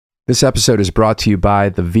This episode is brought to you by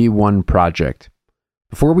the V1 Project.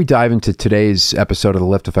 Before we dive into today's episode of the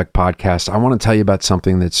Lift Effect podcast, I want to tell you about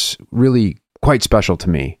something that's really quite special to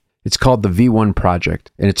me. It's called the V1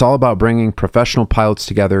 Project, and it's all about bringing professional pilots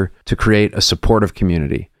together to create a supportive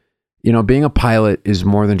community. You know, being a pilot is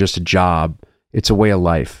more than just a job. It's a way of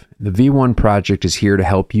life. The V1 Project is here to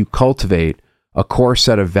help you cultivate a core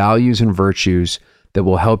set of values and virtues that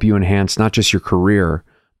will help you enhance not just your career,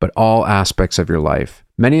 but all aspects of your life.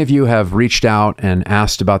 Many of you have reached out and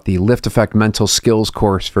asked about the Lift Effect Mental Skills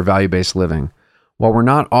course for value-based living. While we're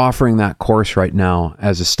not offering that course right now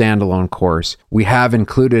as a standalone course, we have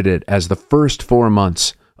included it as the first 4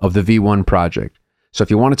 months of the V1 Project. So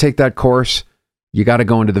if you want to take that course, you got to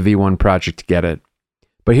go into the V1 Project to get it.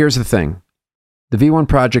 But here's the thing. The V1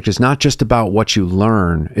 Project is not just about what you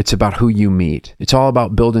learn, it's about who you meet. It's all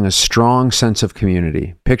about building a strong sense of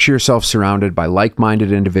community. Picture yourself surrounded by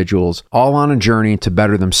like-minded individuals, all on a journey to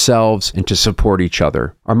better themselves and to support each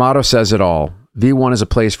other. Our motto says it all. V1 is a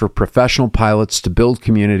place for professional pilots to build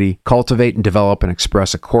community, cultivate and develop and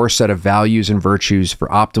express a core set of values and virtues for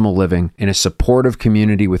optimal living in a supportive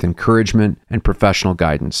community with encouragement and professional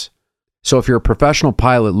guidance. So if you're a professional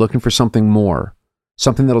pilot looking for something more,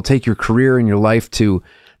 something that'll take your career and your life to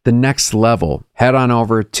the next level, head on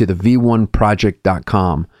over to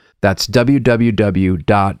thev1project.com. That's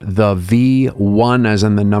www.thev1, as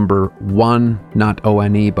in the number 1, not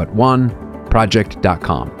O-N-E, but 1,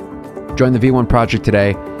 project.com. Join the V1 Project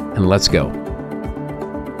today, and let's go.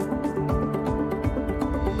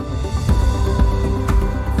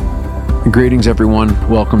 Greetings, everyone.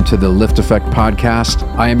 Welcome to the Lift Effect podcast.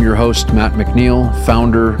 I am your host, Matt McNeil,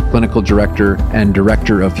 founder, clinical director, and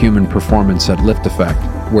director of human performance at Lift Effect,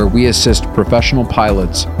 where we assist professional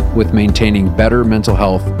pilots with maintaining better mental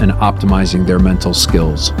health and optimizing their mental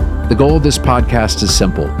skills. The goal of this podcast is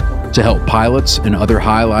simple: to help pilots and other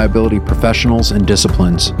high liability professionals and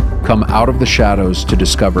disciplines come out of the shadows to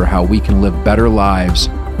discover how we can live better lives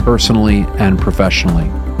personally and professionally.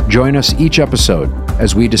 Join us each episode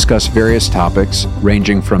as we discuss various topics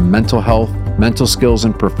ranging from mental health, mental skills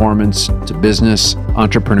and performance, to business,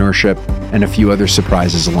 entrepreneurship, and a few other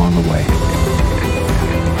surprises along the way.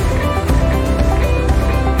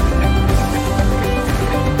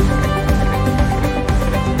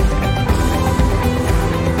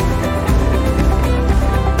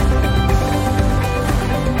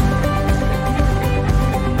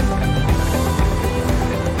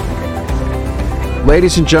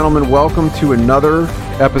 Ladies and gentlemen, welcome to another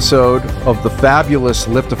episode of the fabulous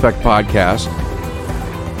Lift Effect podcast.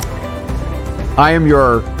 I am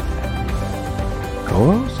your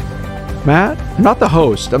co-host, Matt? I'm not the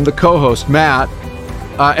host, I'm the co-host, Matt.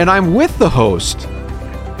 And I'm with the host,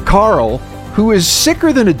 Carl, who is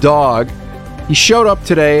sicker than a dog. He showed up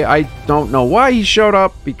today. I don't know why he showed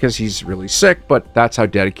up, because he's really sick, but that's how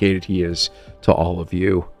dedicated he is to all of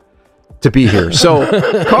you to be here.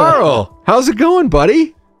 So, Carl, how's it going,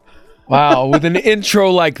 buddy? Wow, with an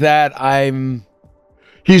intro like that, by the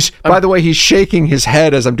way, he's shaking his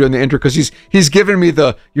head as I'm doing the intro, because he's giving me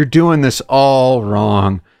you're doing this all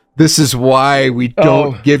wrong. This is why we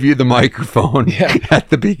don't give you the microphone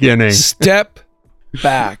at the beginning. Step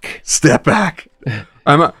back. Step back.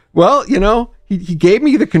 He gave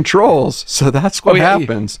me the controls, so that's what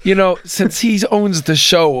happens. You know, since he owns the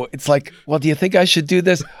show, it's like, well, do you think I should do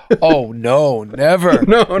this? Oh, no, never.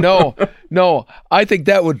 No. I think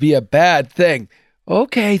that would be a bad thing.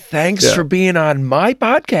 Okay, thanks for being on my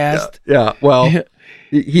podcast. Yeah. Well,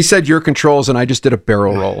 he said your controls, and I just did a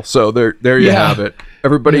barrel roll. So there you have it.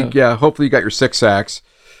 Everybody, hopefully you got your 6 sacks.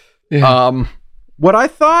 Yeah.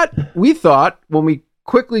 What we thought when we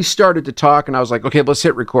quickly started to talk, and I was like, okay, let's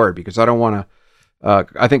hit record, because I don't want to,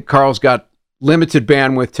 I think Carl's got limited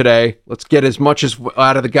bandwidth today. Let's get as much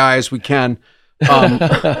out of the guy as we can.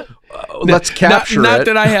 Let's capture it. Not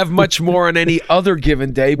that I have much more on any other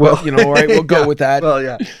given day, but all right, we'll go with that. Well,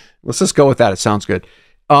 yeah. Let's just go with that. It sounds good.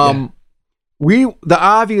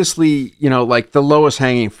 Obviously, like the lowest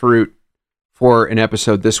hanging fruit for an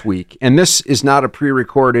episode this week, and this is not a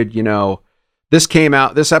pre-recorded,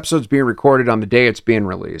 this episode's being recorded on the day it's being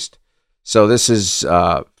released. So this is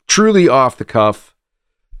truly off the cuff.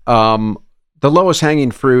 The lowest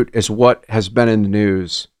hanging fruit is what has been in the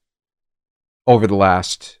news over the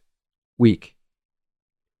last week,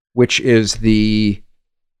 which is the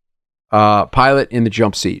pilot in the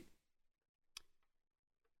jump seat.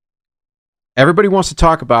 Everybody wants to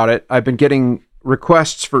talk about it. I've been getting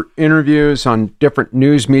requests for interviews on different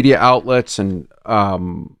news media outlets, and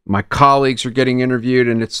my colleagues are getting interviewed,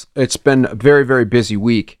 and it's been a very, very busy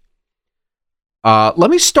week. Let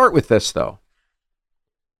me start with this, though.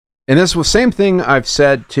 And this was the same thing I've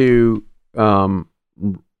said to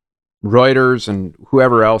Reuters and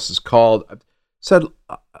whoever else is called. I've said,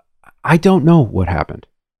 I don't know what happened.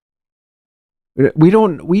 We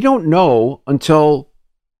don't know until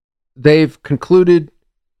they've concluded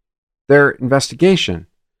their investigation.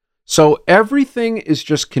 So everything is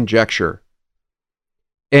just conjecture.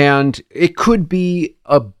 And it could be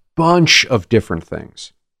a bunch of different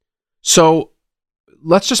things. So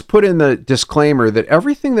let's just put in the disclaimer that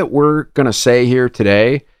everything that we're going to say here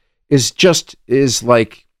today is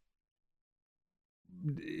like,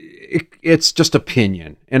 it's just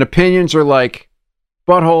opinion. And opinions are like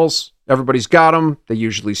buttholes. Everybody's got them. They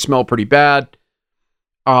usually smell pretty bad.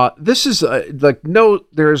 This is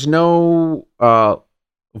there's no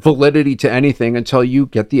validity to anything until you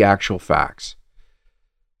get the actual facts.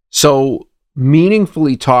 So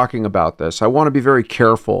meaningfully talking about this, I want to be very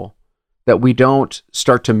careful that we don't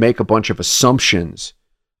start to make a bunch of assumptions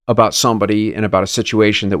about somebody and about a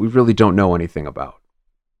situation that we really don't know anything about.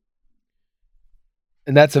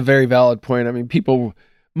 And that's a very valid point. I mean, people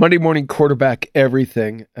Monday morning quarterback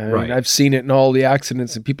everything. And right. I've seen it in all the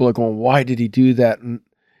accidents, and people are going, why did he do that? And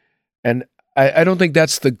I don't think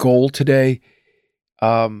that's the goal today.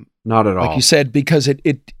 Not at all. Like you said, because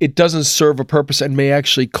it doesn't serve a purpose and may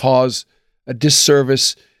actually cause a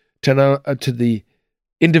disservice to the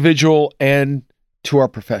individual and to our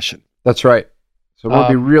profession. That's right. So we'll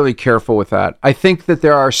be really careful with that. I think that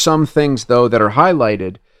there are some things, though, that are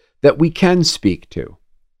highlighted that we can speak to.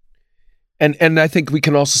 And I think we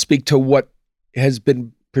can also speak to what has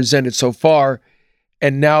been presented so far.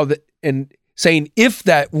 And now that, and saying if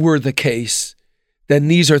that were the case, then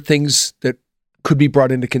these are things that could be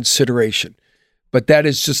brought into consideration. But that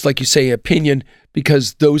is just, like you say, opinion,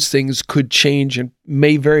 because those things could change and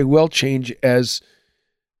may very well change as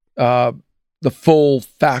the full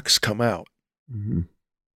facts come out. Mm-hmm.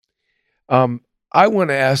 I want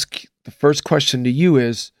to ask, the first question to you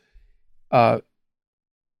is,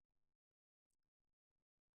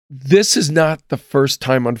 this is not the first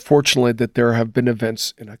time, unfortunately, that there have been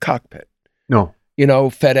events in a cockpit. No. You know,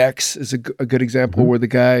 FedEx is a good example, mm-hmm. where the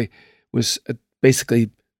guy was basically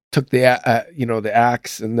took the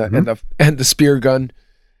axe and the mm-hmm. and the spear gun.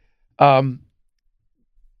 Have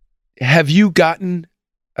you gotten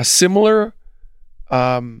a similar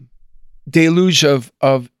deluge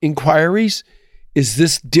of inquiries? Is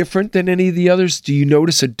this different than any of the others? Do you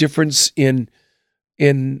notice a difference in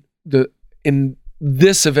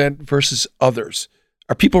this event versus others?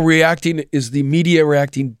 Are people reacting? Is the media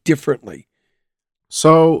reacting differently?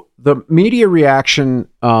 So the media reaction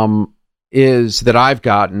that I've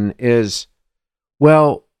gotten is,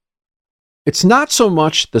 well, it's not so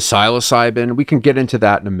much the psilocybin. We can get into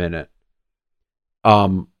that in a minute.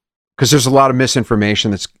 Because there's a lot of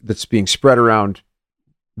misinformation that's being spread around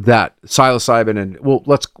that psilocybin, and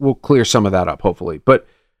we'll clear some of that up, hopefully. But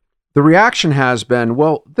the reaction has been,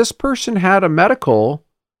 well, this person had a medical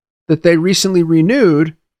that they recently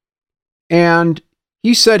renewed, and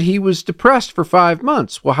he said he was depressed for 5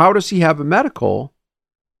 months. Well, how does he have a medical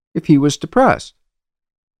if he was depressed?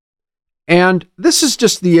 And this is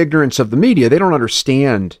just the ignorance of the media. They don't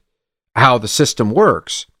understand how the system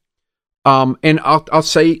works. And I'll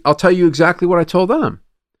tell you exactly what I told them.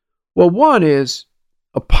 Well, one is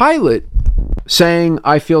a pilot saying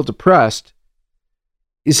I feel depressed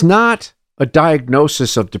is not a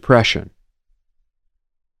diagnosis of depression.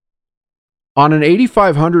 On an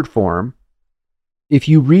 8500 form, if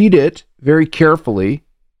you read it very carefully,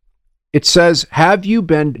 it says, have you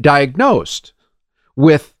been diagnosed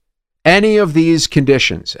with any of these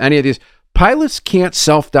conditions? Any of these? Pilots can't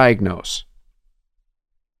self-diagnose.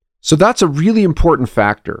 So that's a really important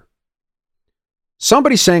factor.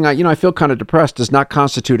 Somebody saying, I feel kind of depressed does not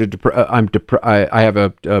constitute I have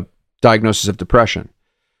a diagnosis of depression.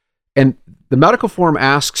 And the medical form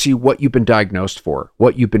asks you what you've been diagnosed for,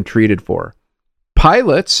 what you've been treated for.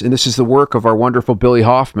 Pilots, and this is the work of our wonderful Billy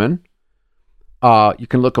Hoffman. You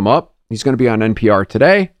can look him up. He's going to be on NPR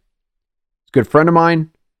today. He's a good friend of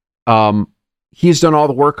mine. He's done all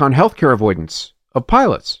the work on healthcare avoidance of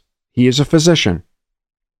pilots. He is a physician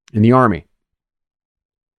in the Army.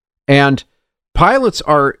 And pilots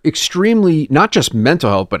are extremely, not just mental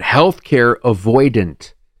health, but healthcare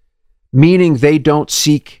avoidant, meaning they don't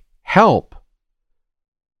seek help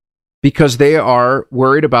because they are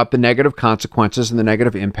worried about the negative consequences and the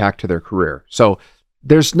negative impact to their career. So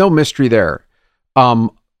there's no mystery there.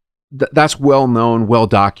 That's well known, well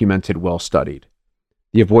documented, well studied,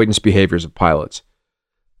 the avoidance behaviors of pilots.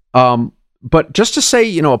 But just to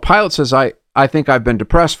say, a pilot says, I think I've been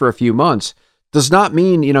depressed for a few months, does not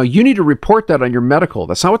mean, you need to report that on your medical.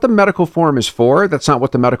 That's not what the medical form is for. That's not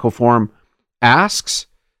what the medical form asks.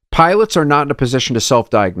 Pilots are not in a position to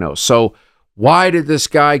self-diagnose. So why did this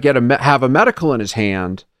guy have a medical in his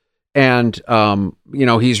hand? And,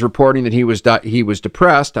 he's reporting that he was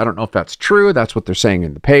depressed. I don't know if that's true. That's what they're saying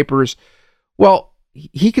in the papers. Well,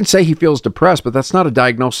 he can say he feels depressed, but that's not a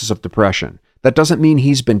diagnosis of depression. That doesn't mean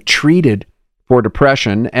he's been treated for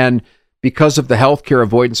depression. And because of the healthcare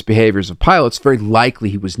avoidance behaviors of pilots, very likely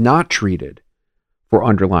he was not treated for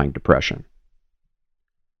underlying depression.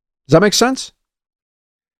 Does that make sense?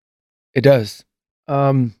 It does.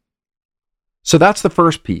 So that's the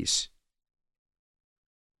first piece.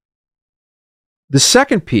 The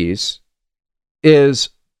second piece is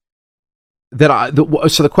that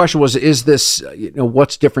so the question was, is this,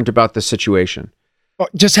 what's different about this situation?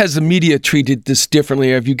 Just has the media treated this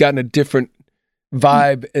differently? Have you gotten a different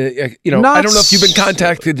vibe? I don't know if you've been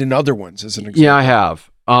contacted in other ones, as an example. Yeah, I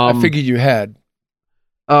have. I figured you had.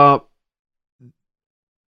 I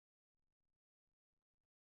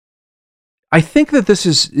think that this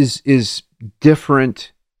is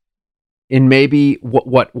different in maybe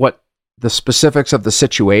what the specifics of the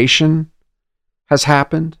situation has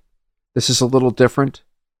happened. This is a little different.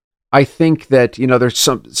 I think that, there's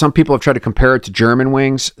some people have tried to compare it to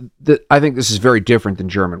Germanwings. I think this is very different than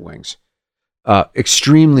Germanwings.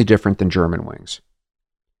 Extremely different than Germanwings.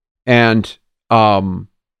 And, when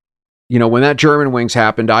that Germanwings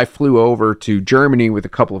happened, I flew over to Germany with a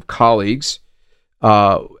couple of colleagues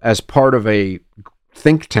as part of a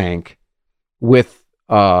think tank with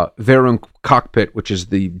Währung Cockpit, which is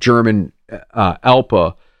the German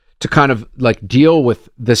ALPA, to kind of like deal with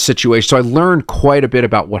this situation. So I learned quite a bit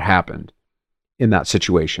about what happened in that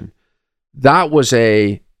situation. That was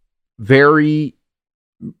a very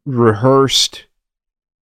rehearsed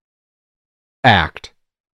act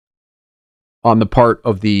on the part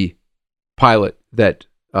of the pilot that,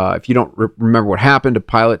 if you don't remember what happened,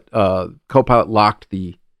 co-pilot locked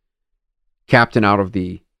the captain out of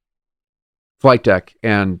the flight deck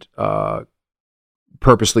and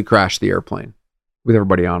purposely crashed the airplane with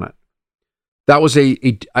everybody on it. That was I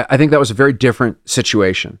think that was a very different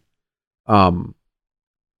situation than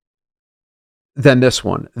this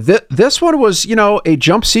one. This one was, a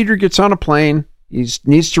jump seater gets on a plane. He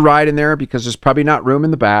needs to ride in there because there's probably not room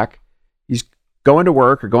in the back. He's going to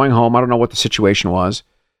work or going home. I don't know what the situation was.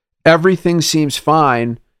 Everything seems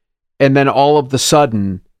fine. And then all of the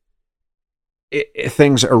sudden,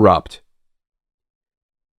 things erupt.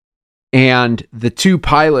 And the two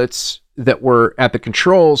pilots that were at the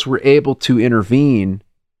controls were able to intervene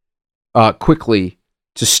quickly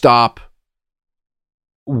to stop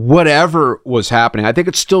whatever was happening. I think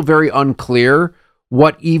it's still very unclear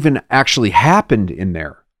what even actually happened in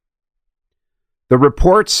there. The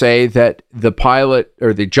reports say that the pilot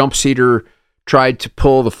or the jump seater tried to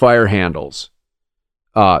pull the fire handles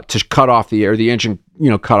to cut off the engine,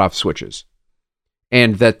 cut off switches.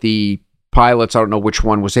 And that the pilots, I don't know which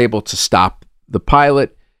one, was able to stop the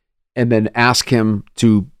pilot and then ask him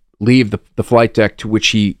to leave the flight deck, to which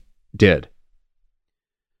he did.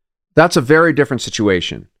 That's a very different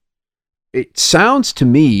situation. It sounds to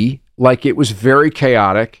me like it was very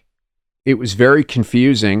chaotic. It was very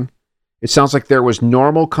confusing. It sounds like there was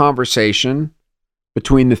normal conversation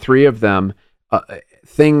between the three of them.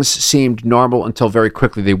 Things seemed normal until very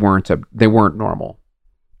quickly they weren't normal.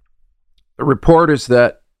 The report is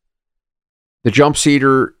that the jump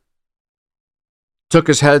seater took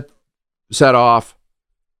his headset off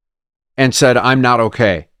and said, "I'm not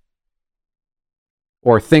okay,"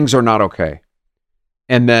 or "things are not okay,"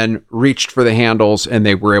 and then reached for the handles and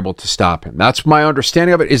they were able to stop him. That's my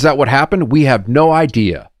understanding of it. Is that what happened? We have no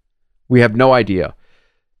idea.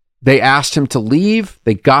 They asked him to leave.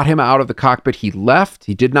 They got him out of the cockpit. He left.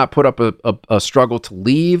 He did not put up a struggle to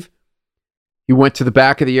leave. He went to the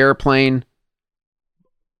back of the airplane.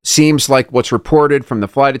 Seems like what's reported from the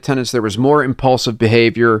flight attendants, there was more impulsive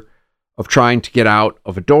behavior of trying to get out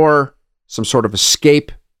of a door, some sort of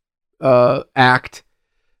escape act.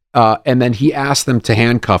 And then he asked them to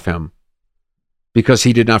handcuff him because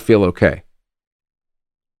he did not feel okay.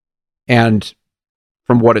 And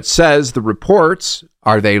from what it says, the reports,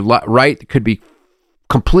 are they right? It could be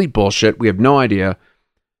complete bullshit. We have no idea.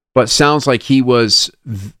 But sounds like he was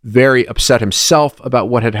very upset himself about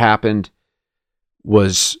what had happened,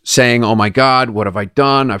 was saying, "Oh my God, what have I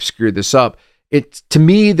done? I've screwed this up." To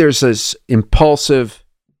me, there's this impulsive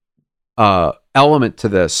element to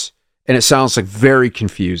this, and it sounds like very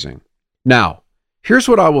confusing. Now, here's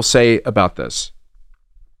what I will say about this.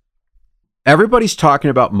 Everybody's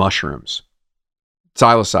talking about mushrooms,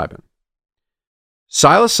 psilocybin.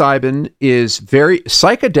 Psilocybin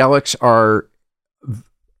psychedelics are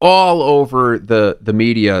all over the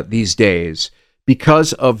media these days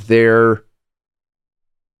because of their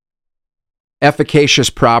efficacious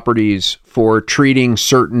properties for treating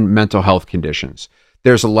certain mental health conditions.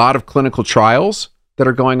 There's a lot of clinical trials that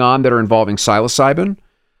are going on that are involving psilocybin,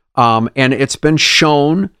 and it's been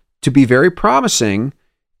shown to be very promising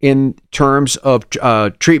in terms of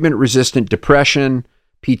treatment-resistant depression,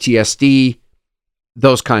 PTSD,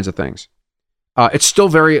 those kinds of things. It's still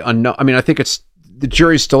very unknown. I mean, I think the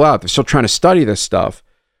jury's still out. They're still trying to study this stuff.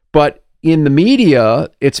 But in the media,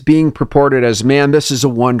 it's being purported as, man, this is a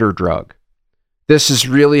wonder drug. This is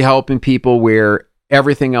really helping people where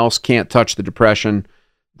everything else can't touch the depression.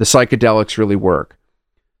 The psychedelics really work.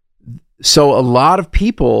 So a lot of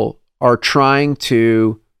people are trying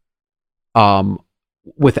to,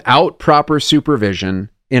 without proper supervision,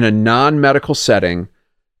 in a non-medical setting,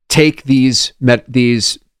 take these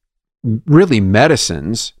really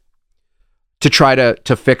medicines to try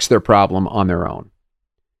to fix their problem on their own.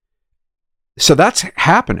 So that's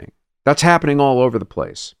happening. That's happening all over the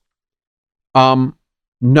place.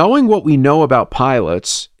 Knowing what we know about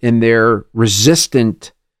pilots and their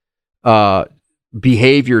resistant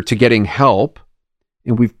behavior to getting help,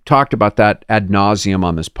 and we've talked about that ad nauseum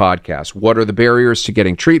on this podcast. What are the barriers to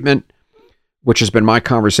getting treatment? Which has been my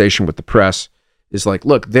conversation with the press, is like,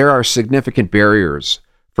 look, there are significant barriers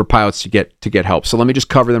for pilots to get help. So let me just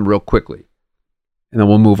cover them real quickly, and then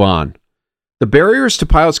we'll move on. The barriers to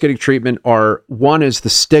pilots getting treatment are, one is the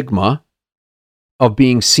stigma of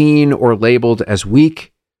being seen or labeled as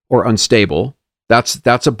weak or unstable.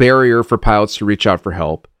 That's a barrier for pilots to reach out for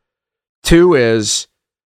help. Two is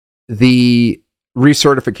the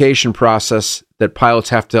recertification process that pilots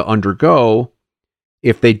have to undergo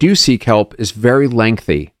if they do seek help is very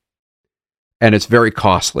lengthy, and it's very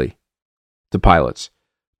costly to pilots.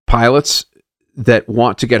 Pilots that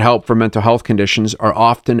want to get help for mental health conditions are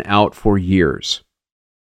often out for years,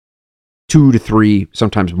 2 to 3,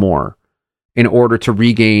 sometimes more, in order to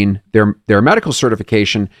regain their medical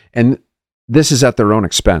certification, and this is at their own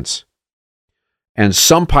expense. And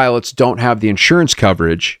some pilots don't have the insurance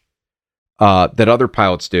coverage that other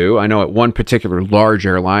pilots do. I know at one particular large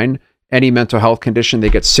airline, any mental health condition, they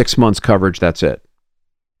get 6 months coverage, that's it.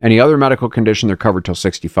 Any other medical condition, they're covered till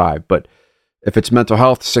 65. But if it's mental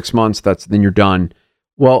health, 6 months, then you're done.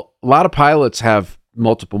 Well, a lot of pilots have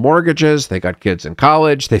multiple mortgages. They got kids in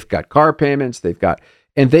college. They've got car payments.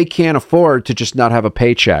 And they can't afford to just not have a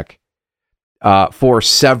paycheck for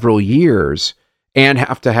several years and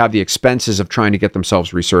have to have the expenses of trying to get themselves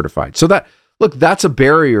recertified. So that's a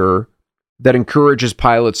barrier that encourages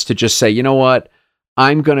pilots to just say, you know what,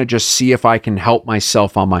 I'm going to just see if I can help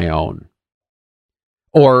myself on my own.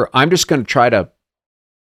 Or I'm just going to try to,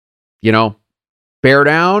 bear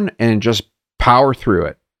down and just power through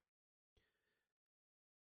it.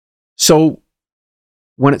 So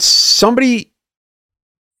when somebody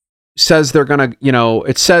says they're going to,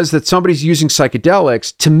 it says that somebody's using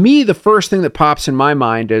psychedelics, to me, the first thing that pops in my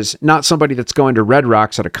mind is not somebody that's going to Red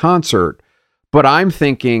Rocks at a concert, but I'm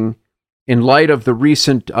thinking, in light of the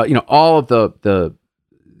recent, all of the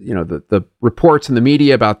reports in the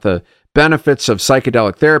media about the benefits of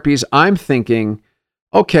psychedelic therapies, I'm thinking,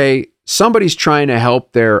 okay, somebody's trying to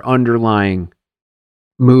help their underlying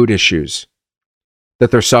mood issues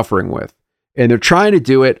that they're suffering with. And they're trying to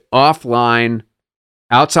do it offline,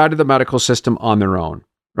 outside of the medical system on their own,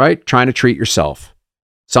 right? Trying to treat yourself.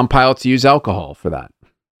 Some pilots use alcohol for that.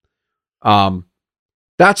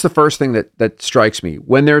 That's the first thing that strikes me.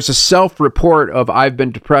 When there's a self-report of I've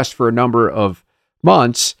been depressed for a number of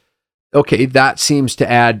months, okay, that seems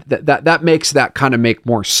to add, that makes that kind of make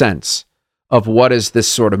more sense of what is this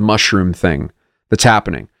sort of mushroom thing that's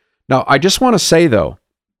happening. Now, I just want to say, though,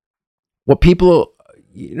 what people,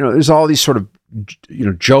 there's all these sort of,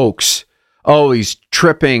 jokes. Oh, he's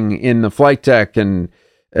tripping in the flight deck and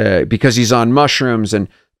because he's on mushrooms. And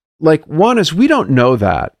one is, we don't know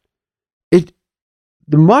that.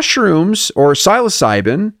 The mushrooms or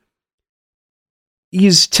psilocybin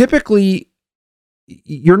is typically,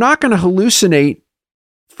 you're not going to hallucinate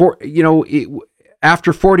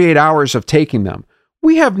after 48 hours of taking them.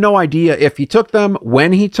 We have no idea if he took them,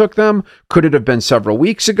 when he took them. Could it have been several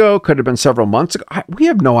weeks ago? Could it have been several months ago? We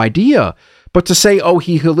have no idea. But to say, oh,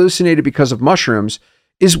 he hallucinated because of mushrooms,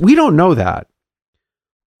 we don't know that.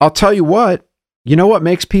 I'll tell you what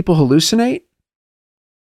makes people hallucinate?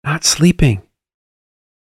 Not sleeping.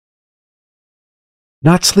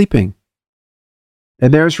 Not sleeping.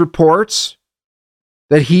 And there's reports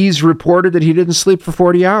that he's reported that he didn't sleep for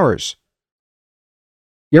 40 hours.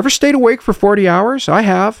 You ever stayed awake for 40 hours? I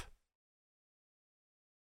have.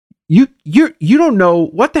 you don't know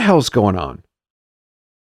what the hell's going on.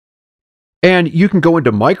 And you can go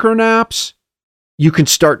into micro naps. You can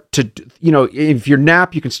start to, if you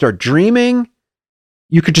nap, you can start dreaming.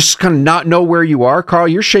 You could just kind of not know where you are. Carl,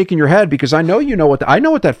 you're shaking your head because I know you know I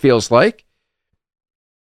know what that feels like.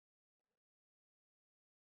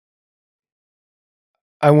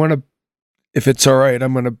 I want to, if it's all right,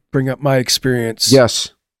 I'm going to bring up my experience.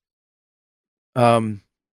 Yes. And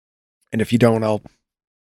if you don't, I'll.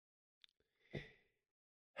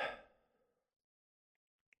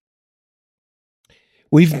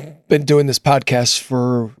 We've been doing this podcast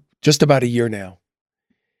for just about a year now.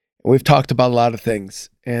 We've talked about a lot of things,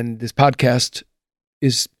 and this podcast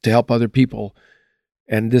is to help other people.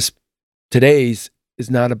 And today's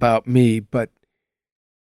is not about me, but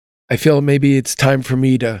I feel maybe it's time for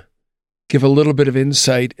me to give a little bit of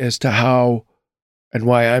insight as to how and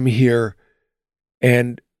why I'm here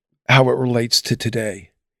and how it relates to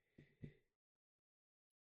today.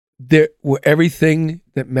 Everything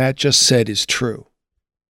that Matt just said is true.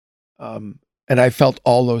 And I felt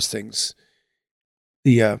all those things.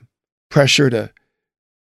 The pressure to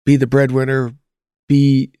be the breadwinner,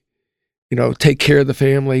 take care of the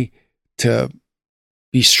family, to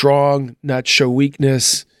be strong, not show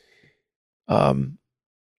weakness.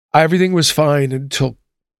 Everything was fine until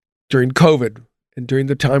during COVID. And during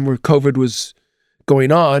the time where COVID was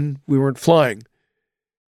going on, we weren't flying.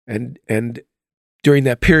 And during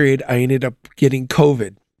that period, I ended up getting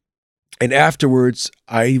COVID. And afterwards,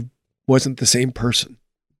 I wasn't the same person.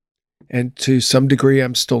 And to some degree,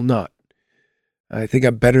 I'm still not. I think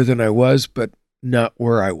I'm better than I was, but not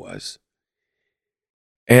where I was.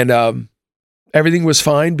 And everything was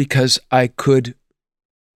fine because I could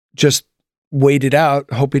just wait it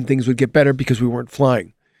out, hoping things would get better because we weren't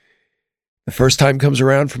flying. The first time comes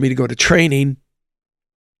around for me to go to training,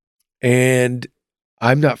 and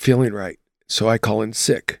I'm not feeling right. So I call in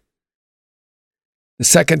sick. The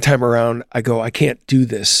second time around, I go, I can't do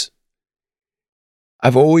this.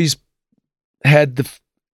 I've always had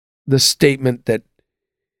the statement that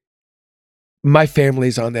my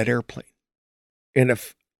family's on that airplane. And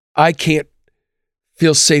if I can't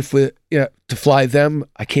feel safe to fly them,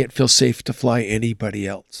 I can't feel safe to fly anybody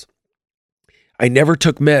else. I never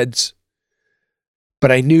took meds,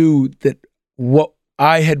 but I knew that what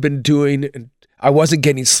I had been doing, and I wasn't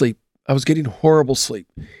getting sleep. I was getting horrible sleep.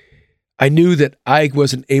 I knew that I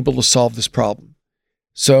wasn't able to solve this problem.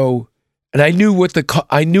 So, and I knew what the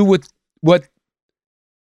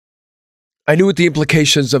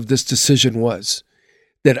implications of this decision was,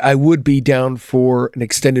 that I would be down for an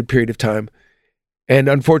extended period of time. And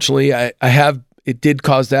unfortunately, it did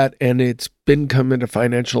cause that, and it's been coming at a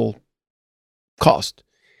financial cost.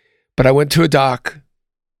 But I went to a doc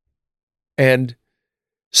and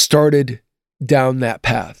started down that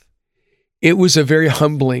path. It was a very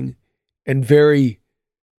humbling and very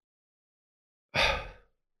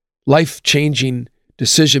life-changing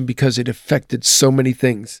decision because it affected so many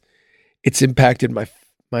things. It's impacted my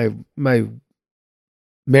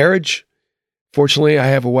marriage. Fortunately, I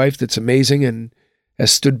have a wife that's amazing and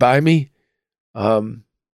has stood by me.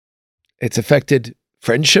 It's affected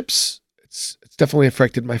friendships. It's definitely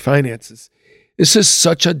affected my finances. This is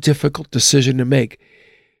such a difficult decision to make.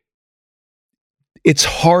 It's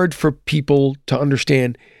hard for people to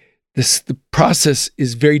understand this. The process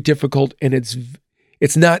is very difficult, and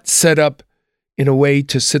it's not set up in a way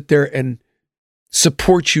to sit there and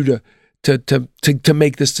support you to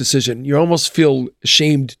make this decision. You almost feel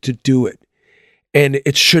ashamed to do it, and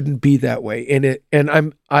it shouldn't be that way.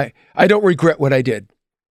 And I don't regret what I did.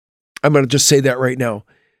 I'm going to just say that right now.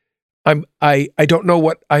 I don't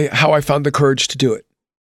know how I found the courage to do it.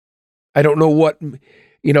 I don't know what,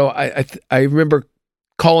 I remember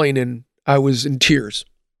calling and I was in tears,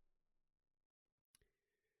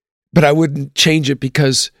 but I wouldn't change it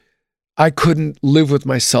because I couldn't live with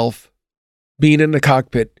myself being in the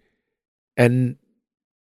cockpit and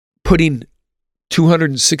putting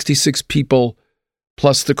 266 people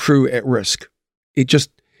plus the crew at risk.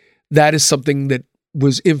 That is something that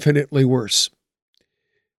was infinitely worse.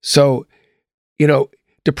 So,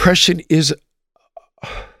 depression is,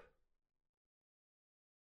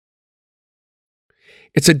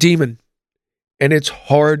 it's a demon, and it's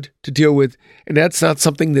hard to deal with. And that's not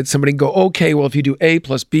something that somebody can go, okay, well, if you do A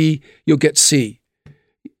plus B, you'll get C.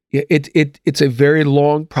 It's a very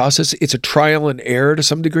long process. It's a trial and error to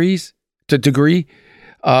some degree.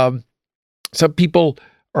 Some people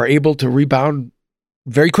are able to rebound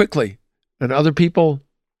very quickly, and other people,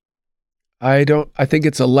 I think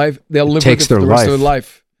it's a life. They'll live with it for the rest of their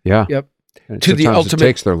life. Yeah. Yep. And to the ultimate. It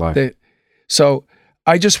takes their life. So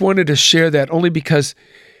I just wanted to share that only because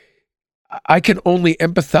I can only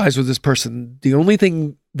empathize with this person. The only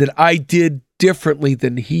thing that I did differently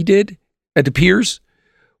than he did, it appears,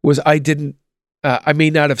 was I may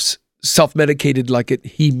not have self-medicated like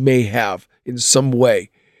he may have in some way,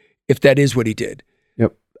 if that is what he did.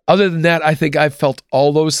 Yep. Other than that, I think I've felt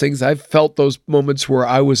all those things. I've felt those moments where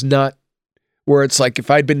I was not, where it's like if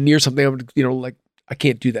I'd been near something, I would, like, I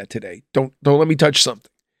can't do that today. Don't let me touch something.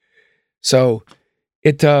 So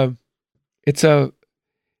it's a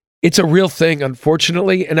real thing,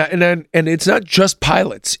 unfortunately, and it's not just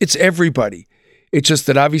pilots; it's everybody. It's just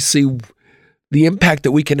that obviously the impact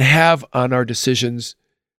that we can have on our decisions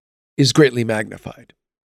is greatly magnified.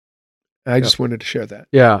 I just wanted to share that.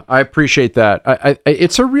 Yeah, I appreciate that. I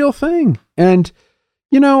it's a real thing, and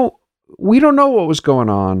we don't know what was going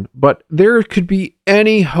on, but there could be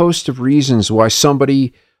any host of reasons why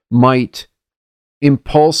somebody might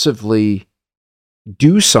impulsively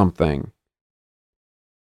do something.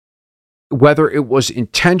 Whether it was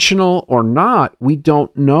intentional or not, we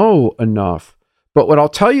don't know enough. But what I'll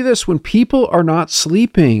tell you this, when people are not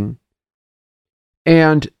sleeping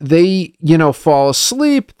and they, fall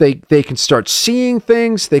asleep, they can start seeing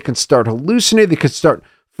things, they can start hallucinating, they can start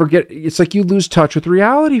forget. It's like you lose touch with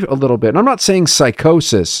reality a little bit. And I'm not saying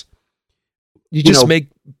psychosis. You just make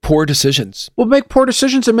poor decisions. Well, make poor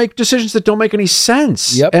decisions and make decisions that don't make any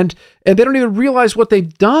sense. Yep. And they don't even realize what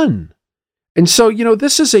they've done. And so,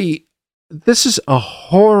 this is a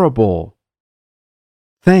horrible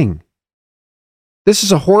thing. This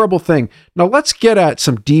is a horrible thing. Now let's get at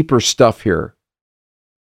some deeper stuff here.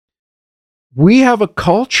 We have a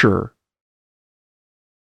culture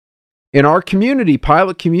in our community,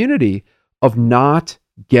 pilot community, of not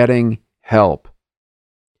getting help.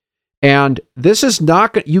 And this is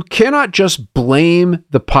not, you cannot just blame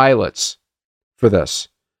the pilots for this.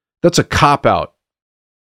 That's a cop-out.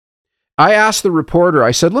 I asked the reporter,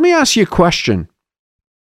 I said, let me ask you a question.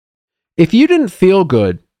 If you didn't feel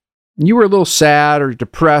good, you were a little sad or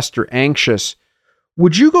depressed or anxious,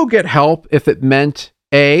 would you go get help if it meant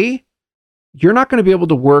A, you're not going to be able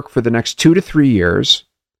to work for the next 2 to 3 years,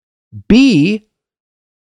 B,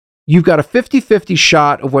 you've got a 50-50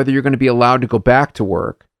 shot of whether you're going to be allowed to go back to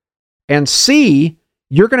work, and C,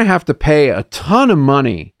 you're going to have to pay a ton of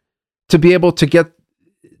money to be able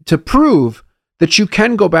to prove that you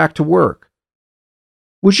can go back to work?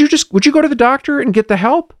 Would you go to the doctor and get the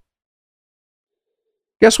help?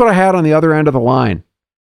 Guess what I had on the other end of the line?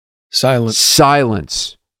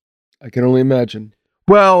 Silence. I can only imagine.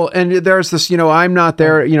 Well, and there's this, I'm not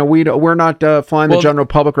there, we're not flying the general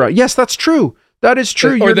public around. Yes, that's true. That is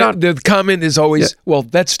true. The comment is always, well,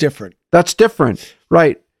 that's different. That's different.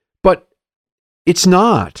 Right. But it's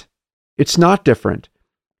not. It's not different.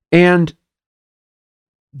 And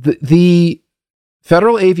the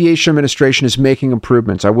Federal Aviation Administration is making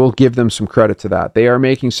improvements. I will give them some credit to that. They are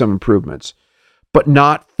making some improvements, but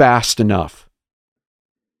not fast enough.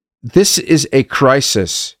 This is a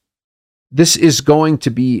crisis. This is going to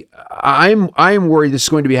be, I'm worried this is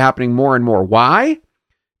going to be happening more and more. Why?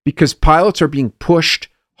 Because pilots are being pushed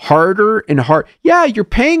harder and harder. Yeah, you're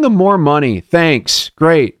paying them more money. Thanks.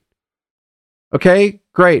 Great. Okay,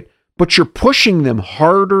 great. But you're pushing them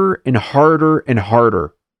harder and harder and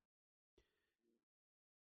harder.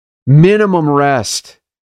 Minimum rest.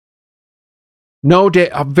 No day,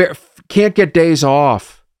 can't get days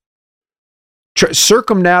off.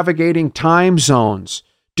 Circumnavigating time zones,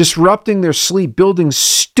 disrupting their sleep, building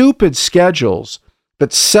stupid schedules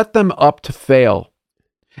that set them up to fail.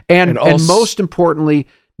 And most importantly,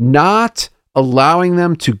 not allowing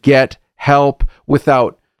them to get help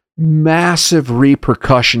without massive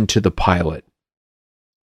repercussion to the pilot.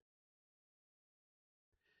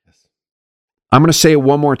 I'm going to say it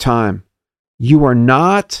one more time. You are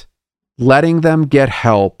not letting them get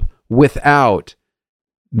help without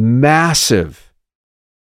massive,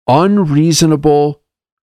 unreasonable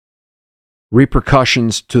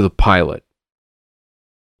repercussions to the pilot.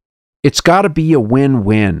 It's got to be a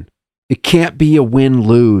win-win. It can't be a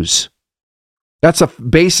win-lose. That's the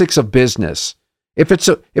basics of business. If it's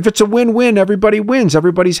a win-win, everybody wins.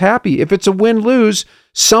 Everybody's happy. If it's a win-lose,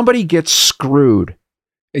 somebody gets screwed.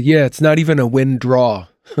 Yeah, it's not even a win-draw.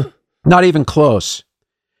 Not even close.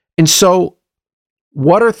 And so,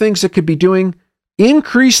 what are things that could be doing?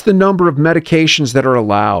 Increase the number of medications that are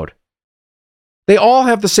allowed. They all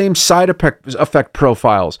have the same side effect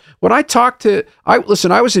profiles. When I I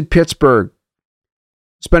was in Pittsburgh,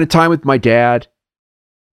 spending time with my dad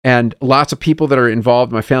and lots of people that are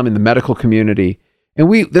involved in my family in the medical community. And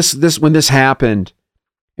when this happened,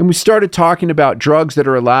 and we started talking about drugs that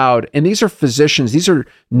are allowed, and these are physicians, these are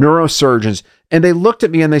neurosurgeons, and they looked at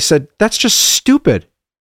me and they said, that's just stupid.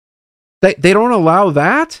 They don't allow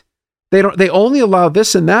that. They only allow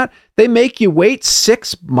this and that. They make you wait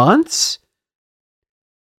 6 months.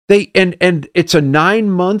 And it's a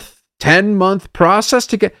 9-month, 10-month process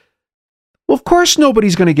to get. Well, of course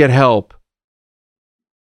nobody's going to get help.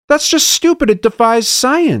 That's just stupid. It defies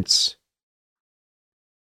science.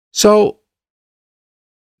 So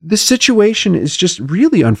this situation is just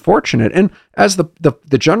really unfortunate. And as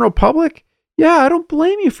the general public, yeah, I don't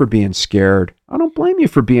blame you for being scared. I don't blame you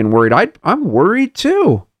for being worried. I'm worried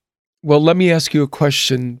too. Well, let me ask you a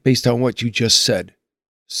question based on what you just said,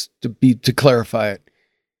 to clarify it.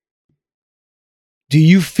 Do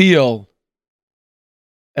you feel,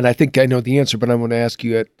 and I think I know the answer, but I'm going to ask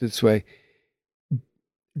you it this way.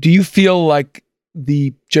 Do you feel like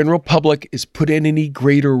the general public is put in any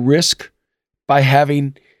greater risk by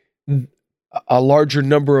having a larger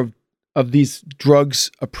number of these drugs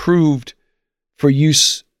approved for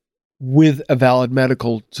use with a valid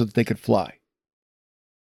medical so that they could fly?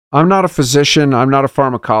 I'm not a physician. I'm not a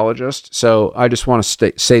pharmacologist. So I just want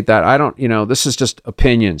to state that. I don't, this is just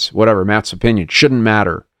opinions, whatever, Matt's opinion. Shouldn't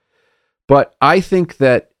matter. But I think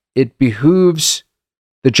that it behooves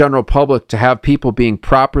the general public to have people being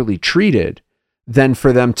properly treated than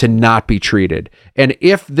for them to not be treated. And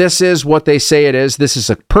if this is what they say it is, this is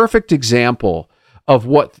a perfect example of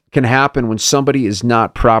what can happen when somebody is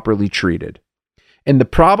not properly treated. And the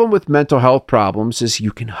problem with mental health problems is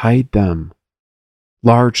you can hide them.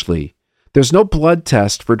 Largely, there's no blood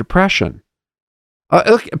test for depression.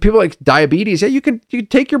 Look, people like diabetes. Yeah, you can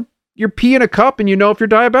take your pee in a cup and you know if you're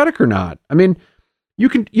diabetic or not. I mean, you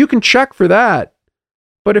can check for that.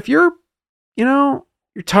 But if you're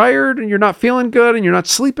tired and you're not feeling good and you're not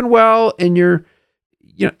sleeping well and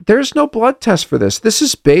there's no blood test for this. This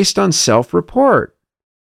is based on self-report,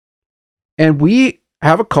 and we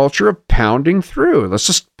have a culture of pounding through. Let's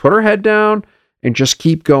just put our head down and just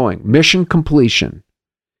keep going. Mission completion.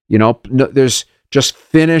 There's just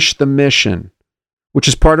finish the mission, which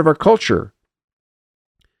is part of our culture.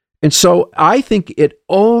 And so I think it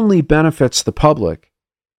only benefits the public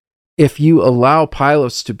if you allow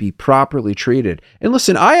pilots to be properly treated. And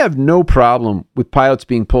listen, I have no problem with pilots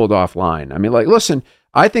being pulled offline. I mean, listen,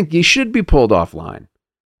 I think you should be pulled offline.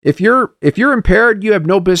 If you're impaired, you have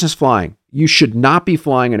no business flying. You should not be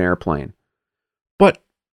flying an airplane. But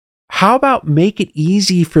how about make it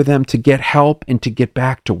easy for them to get help and to get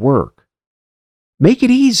back to work? Make it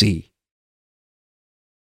easy.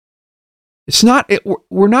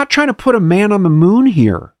 We're not trying to put a man on the moon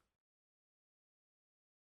here.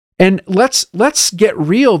 And let's get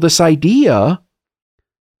real. This idea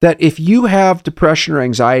that if you have depression or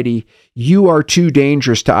anxiety, you are too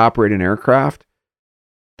dangerous to operate an aircraft.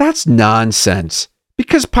 That's nonsense,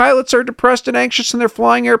 because pilots are depressed and anxious and they're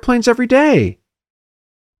flying airplanes every day.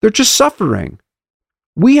 They're just suffering.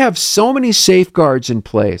 We have so many safeguards in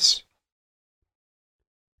place.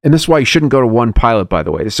 And this is why you shouldn't go to one pilot, by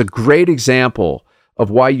the way. This is a great example of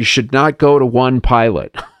why you should not go to one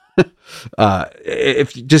pilot.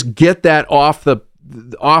 If you just get that off the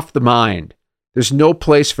mind. There's no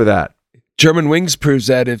place for that. German Wings proves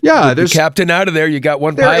that. If the captain out of there, you got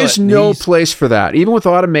one pilot. There is no place for that. Even with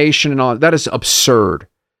automation and all that is absurd.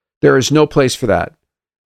 There is no place for that.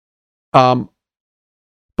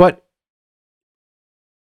 But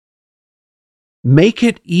make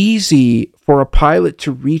it easy for a pilot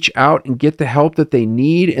to reach out and get the help that they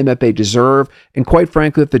need and that they deserve, and quite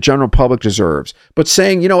frankly, that the general public deserves. But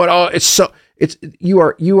saying, you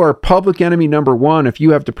are public enemy number one if you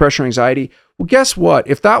have depression or anxiety. Well, guess what?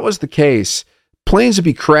 If that was the case, planes would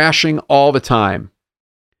be crashing all the time.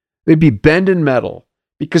 They'd be bending metal.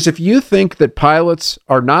 Because if you think that pilots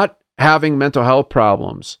are not having mental health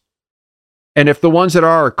problems, and if the ones that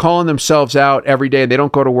are calling themselves out every day and they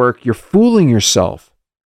don't go to work, you're fooling yourself.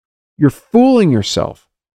 You're fooling yourself.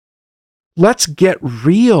 Let's get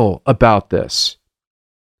real about this.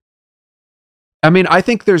 I mean, I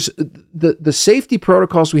think there's the safety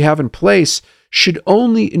protocols we have in place should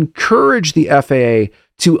only encourage the FAA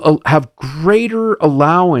to have greater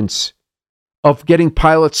allowance of getting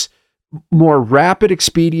pilots more rapid,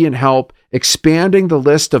 expedient help, expanding the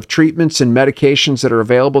list of treatments and medications that are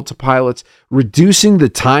available to pilots, reducing the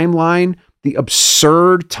timeline, the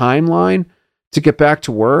absurd timeline to get back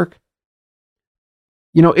to work.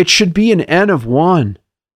 It should be an N of 1.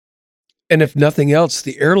 And if nothing else,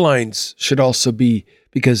 the airlines should also be,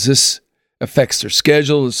 because this affects their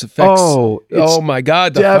schedule. This affects, my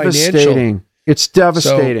God, the devastating. financial. It's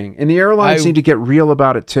devastating. And the airlines need to get real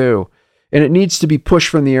about it too. And it needs to be pushed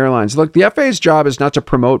from the airlines. Look, the FAA's job is not to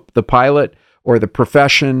promote the pilot or the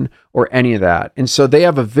profession or any of that. And so they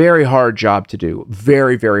have a very hard job to do.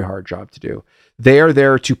 Very, very hard job to do. They are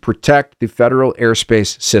there to protect the federal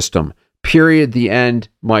airspace system. Period. The end.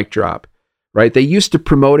 Mic drop. Right? They used to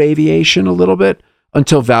promote aviation a little bit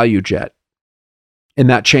until ValueJet. And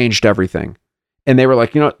that changed everything. And they were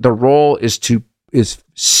like, the role is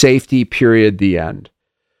safety, period, the end.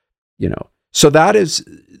 So that is,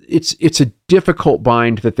 it's a difficult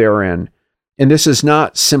bind that they're in. And this is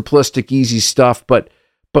not simplistic, easy stuff, but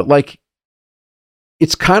like,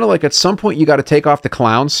 it's kind of like at some point you got to take off the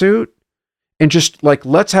clown suit and just like,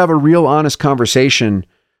 let's have a real honest conversation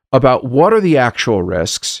about what are the actual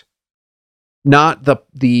risks, not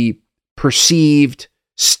the perceived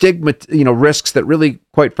stigma, risks that really,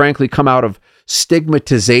 quite frankly, come out of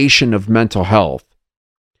stigmatization of mental health.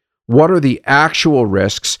 What are the actual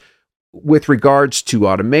risks with regards to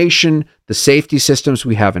automation, the safety systems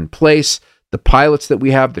we have in place, the pilots that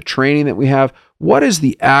we have, the training that we have? What is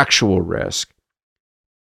the actual risk?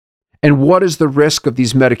 And what is the risk of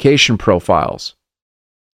these medication profiles?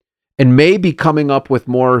 And maybe coming up with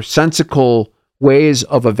more sensical ways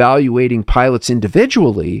of evaluating pilots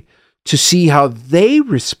individually to see how they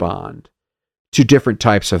respond to different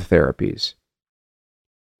types of therapies.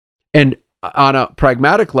 And on a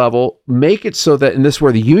pragmatic level, make it so that, and this is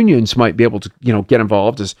where the unions might be able to, get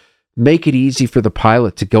involved, is make it easy for the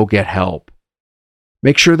pilot to go get help.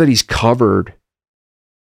 Make sure that he's covered.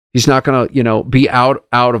 He's not going to, be out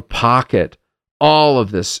of pocket all of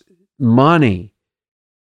this money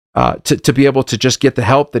to be able to just get the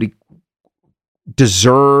help that he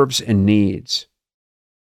deserves and needs.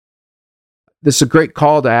 This is a great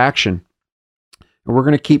call to action. And we're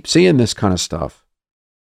going to keep seeing this kind of stuff.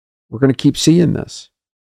 We're going to keep seeing this.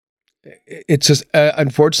 It's just,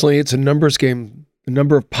 unfortunately, it's a numbers game. The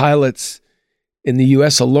number of pilots in the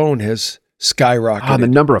U.S. alone has skyrocketed. The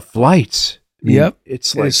number of flights. Yep.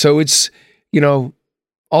 It's like, so it's,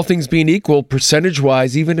 all things being equal,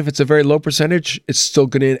 percentage-wise, even if it's a very low percentage, it's still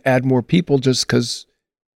going to add more people just because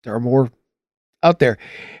there are more out there.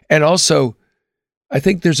 And also, I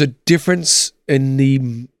think there's a difference in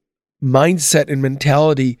the mindset and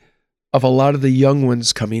mentality of a lot of the young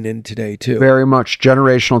ones coming in today, too. Very much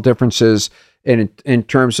generational differences in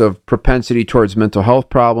terms of propensity towards mental health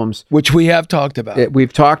problems. Which we have talked about.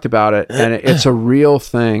 We've talked about it, and it's a real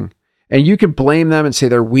thing. And you can blame them and say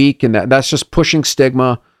they're weak, and that's just pushing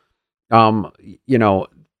stigma.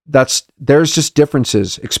 There's just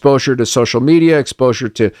differences. Exposure to social media, exposure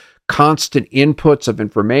to constant inputs of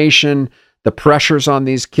information, the pressures on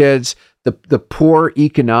these kids, the poor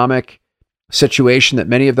economic situation that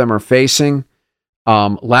many of them are facing,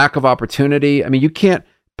 lack of opportunity. I mean, you can't,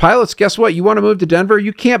 pilots, guess what? You want to move to Denver?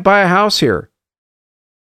 You can't buy a house here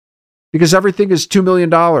because everything is $2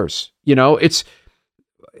 million. It's,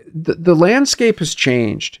 the landscape has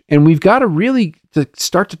changed, and we've got to really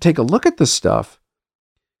start to take a look at this stuff,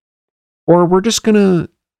 or we're just going to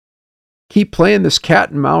keep playing this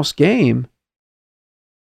cat and mouse game,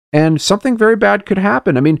 and something very bad could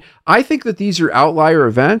happen. I mean, I think that these are outlier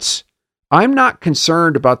events. I'm not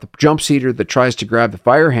concerned about the jump seater that tries to grab the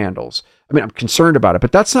fire handles. I mean, I'm concerned about it,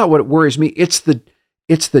 but that's not what worries me. It's the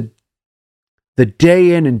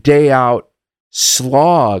day in and day out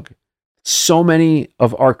slog so many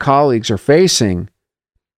of our colleagues are facing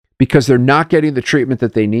because they're not getting the treatment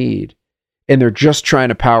that they need, and they're just trying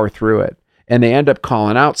to power through it. And they end up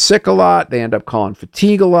calling out sick a lot. They end up calling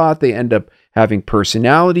fatigue a lot. They end up having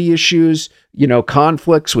personality issues,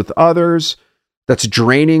 conflicts with others. That's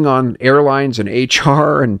draining on airlines and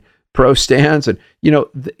HR and pro stands. And,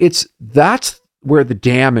 that's where the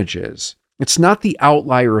damage is. It's not the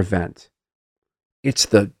outlier event. It's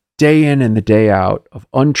the day in and the day out of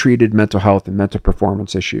untreated mental health and mental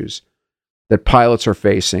performance issues that pilots are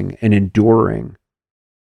facing and enduring.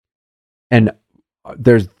 And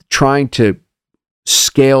they're trying to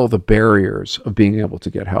scale the barriers of being able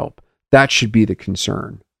to get help. That should be the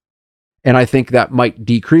concern. And I think that might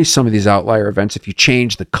decrease some of these outlier events if you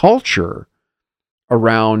change the culture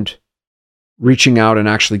around reaching out and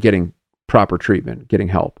actually getting proper treatment, getting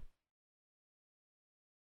help.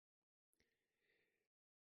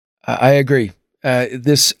 I agree.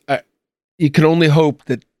 You can only hope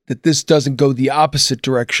that this doesn't go the opposite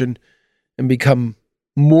direction and become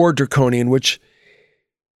more draconian, which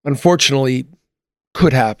unfortunately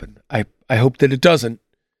could happen. I hope that it doesn't.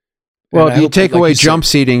 Well, if you take away jump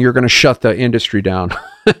seating, you're going to shut the industry down.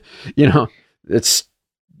 It's.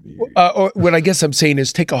 Or what I guess I'm saying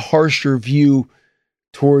is take a harsher view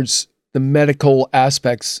towards the medical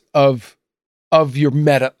aspects of your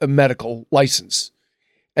medical license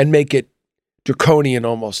and make it draconian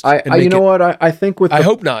almost. I think with I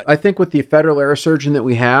hope not. I think with the federal air surgeon that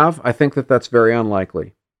we have, I think that's very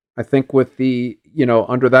unlikely. I think with the,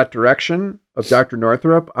 under that direction, of Dr.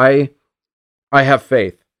 Northrup, I have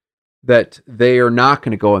faith that they are not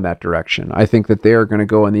going to go in that direction. I think that they are going to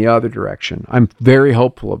go in the other direction. I'm very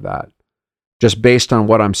hopeful of that, just based on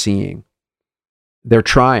what I'm seeing. They're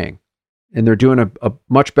trying, and they're doing a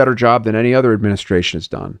much better job than any other administration has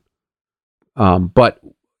done. But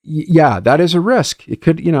yeah, that is a risk. It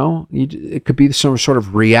could, it could be some sort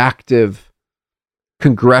of reactive,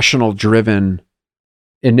 congressional-driven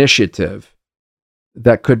initiative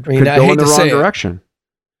that could go in the wrong direction.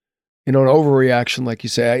 An overreaction, like you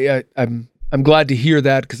say. I'm glad to hear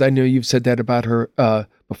that, because I know you've said that about her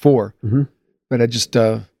before. Mm-hmm. But I just,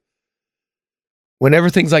 whenever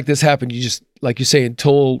things like this happen, you just, like you say,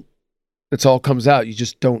 until it's all comes out, you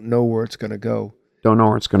just don't know where it's going to go. Don't know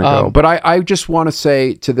where it's going to go. But I just want to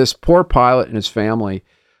say to this poor pilot and his family,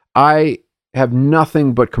 I have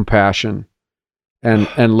nothing but compassion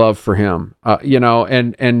and love for him.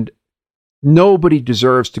 And nobody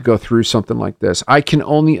deserves to go through something like this. I can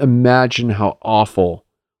only imagine how awful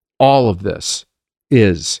all of this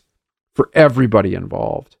is for everybody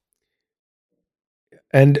involved.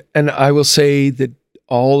 And I will say that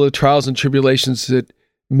all the trials and tribulations that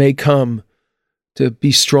may come, to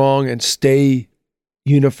be strong and stay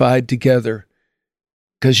unified together,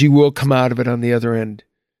 because you will come out of it on the other end.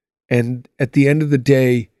 And at the end of the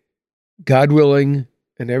day, God willing,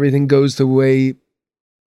 and everything goes the way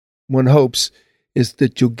one hopes, is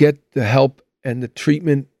that you'll get the help and the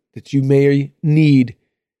treatment that you may need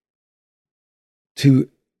to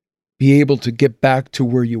be able to get back to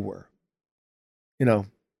where you were.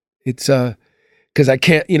 It's because I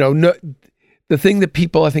can't, the thing that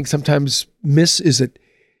people I think sometimes miss is that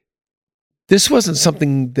this wasn't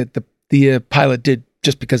something that the pilot did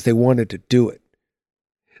just because they wanted to do it.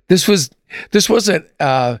 This wasn't,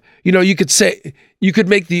 you could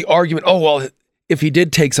make the argument, oh, well, if he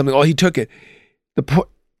did take something, oh, he took it.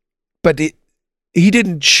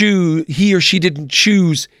 He or she didn't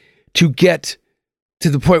choose to get to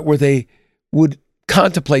the point where they would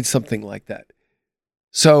contemplate something like that.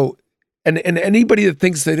 So, and anybody that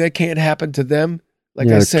thinks that can't happen to them, like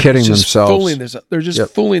I said, kidding themselves. They're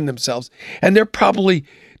just fooling themselves. And they're probably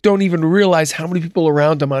don't even realize how many people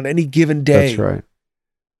around them on any given day That's right.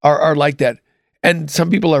 are like that. And some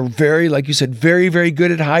people are very, like you said, very, very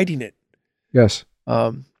good at hiding it. Yes.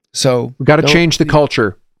 So we've got to change the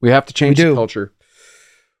culture. We have to change the culture.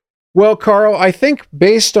 Well, Carl, I think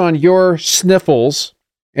based on your sniffles,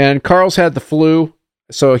 and Carl's had the flu,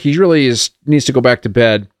 so he really needs to go back to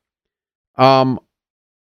bed.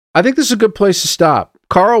 I think this is a good place to stop.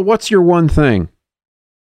 Carl, what's your one thing?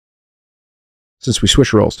 Since we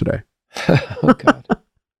switch roles today. Oh, God.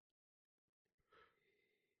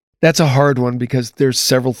 That's a hard one, because there's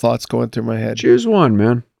several thoughts going through my head. Choose one,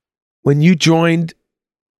 man. When you joined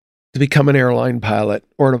to become an airline pilot,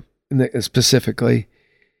 or specifically,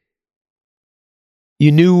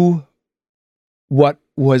 you knew what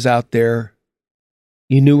was out there.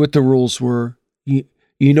 You knew what the rules were. You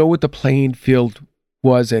know what the playing field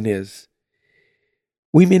was and is.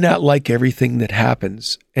 We may not like everything that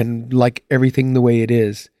happens and like everything the way it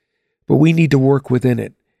is, but we need to work within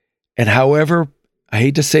it. And however, I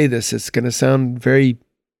hate to say this, it's going to sound very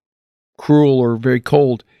cruel or very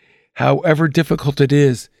cold. However difficult it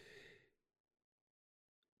is,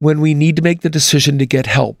 when we need to make the decision to get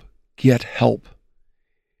help, get help.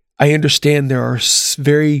 I understand there are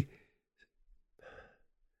very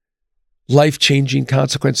life-changing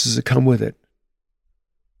consequences that come with it.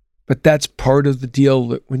 But that's part of the deal,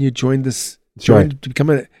 that when you join to become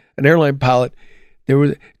an airline pilot,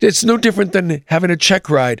 it's no different than having a check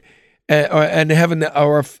ride and having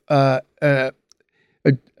the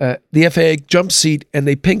FAA jump seat and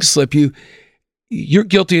they pink slip you. You're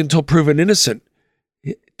guilty until proven innocent.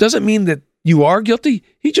 It doesn't mean that you are guilty.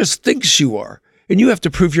 He just thinks you are. And you have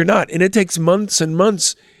to prove you're not. And it takes months and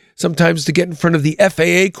months sometimes to get in front of the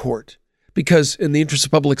FAA court, because in the interest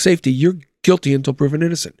of public safety, you're guilty until proven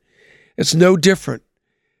innocent. It's no different.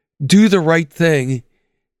 Do the right thing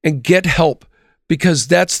and get help, because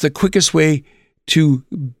that's the quickest way to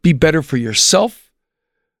be better for yourself,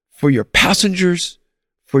 for your passengers,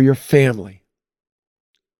 for your family.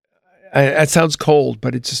 That sounds cold,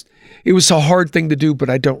 but it was a hard thing to do, but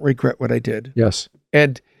I don't regret what I did. Yes.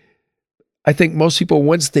 And I think most people,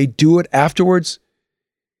 once they do it afterwards,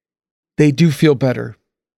 they do feel better.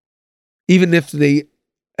 Even if they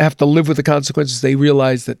have to live with the consequences, they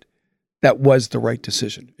realize that was the right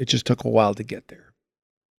decision. It just took a while to get there.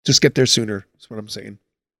 Just get there sooner, is what I'm saying.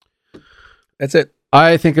 That's it.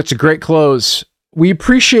 I think it's a great close. We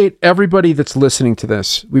appreciate everybody that's listening to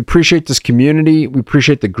this. We appreciate this community. We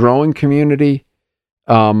appreciate the growing community.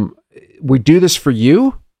 We do this for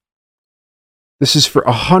you. This is for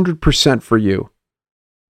 100% for you.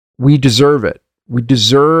 We deserve it. We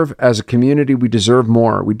deserve, as a community, we deserve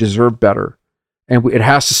more. We deserve better. And it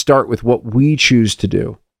has to start with what we choose to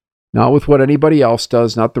do, not with what anybody else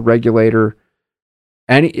does, not the regulator.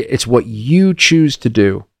 It's what you choose to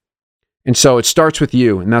do. And so it starts with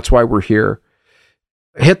you, and that's why we're here.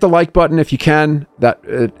 Hit the like button if you can. That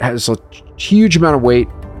it has a huge amount of weight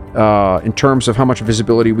in terms of how much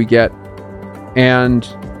visibility we get. And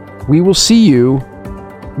we will see you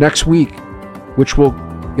next week, which will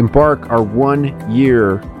embark our 1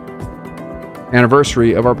 year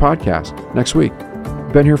anniversary of our podcast next week.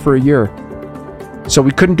 We've been here for a year. So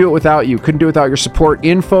we couldn't do it without you. Couldn't do it without your support.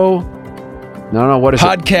 Info. No, what is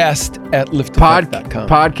podcast it? at lifteffect.com.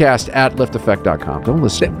 Podcast at lifteffect.com. Don't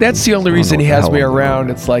listen. That's the only reason he has me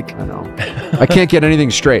around. It's like, I know. I can't get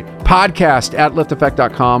anything straight. Podcast at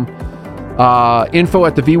lifteffect.com. Info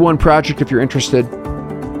at the V1 Project if you're interested.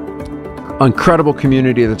 Incredible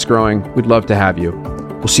community that's growing. We'd love to have you.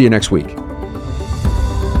 We'll see you next week.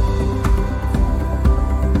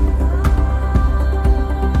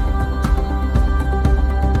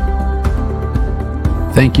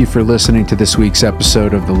 Thank you for listening to this week's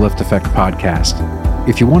episode of the Lift Effect Podcast.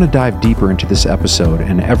 If you want to dive deeper into this episode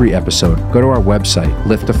and every episode, go to our website,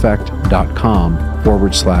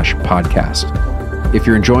 lifteffect.com/podcast. If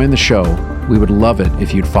you're enjoying the show, we would love it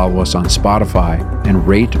if you'd follow us on Spotify and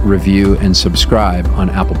rate, review, and subscribe on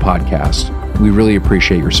Apple Podcasts. We really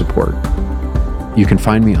appreciate your support. You can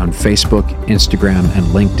find me on Facebook, Instagram, and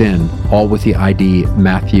LinkedIn, all with the ID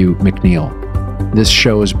Matthew McNeil. This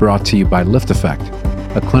show is brought to you by Lift Effect,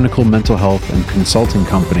 a clinical mental health and consulting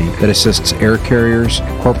company that assists air carriers,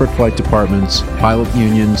 corporate flight departments, pilot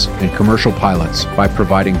unions, and commercial pilots by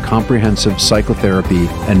providing comprehensive psychotherapy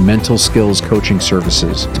and mental skills coaching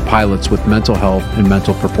services to pilots with mental health and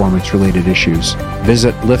mental performance-related issues.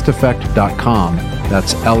 Visit lifteffect.com,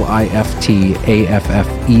 that's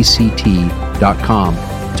lifteffect.com,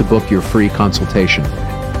 to book your free consultation.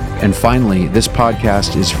 And finally, this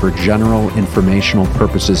podcast is for general informational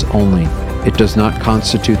purposes only. It does not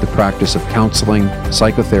constitute the practice of counseling,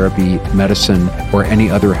 psychotherapy, medicine, or any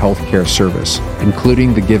other healthcare service,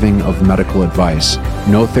 including the giving of medical advice.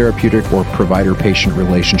 No therapeutic or provider-patient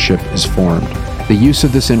relationship is formed. The use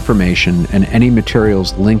of this information and any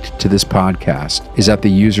materials linked to this podcast is at the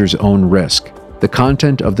user's own risk. The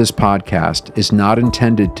content of this podcast is not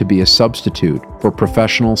intended to be a substitute for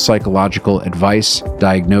professional psychological advice,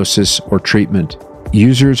 diagnosis, or treatment.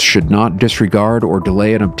 Users should not disregard or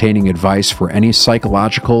delay in obtaining advice for any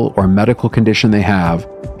psychological or medical condition they have,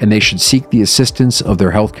 and they should seek the assistance of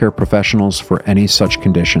their healthcare professionals for any such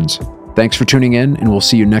conditions. Thanks for tuning in, and we'll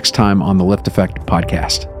see you next time on the Lift Effect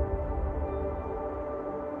Podcast.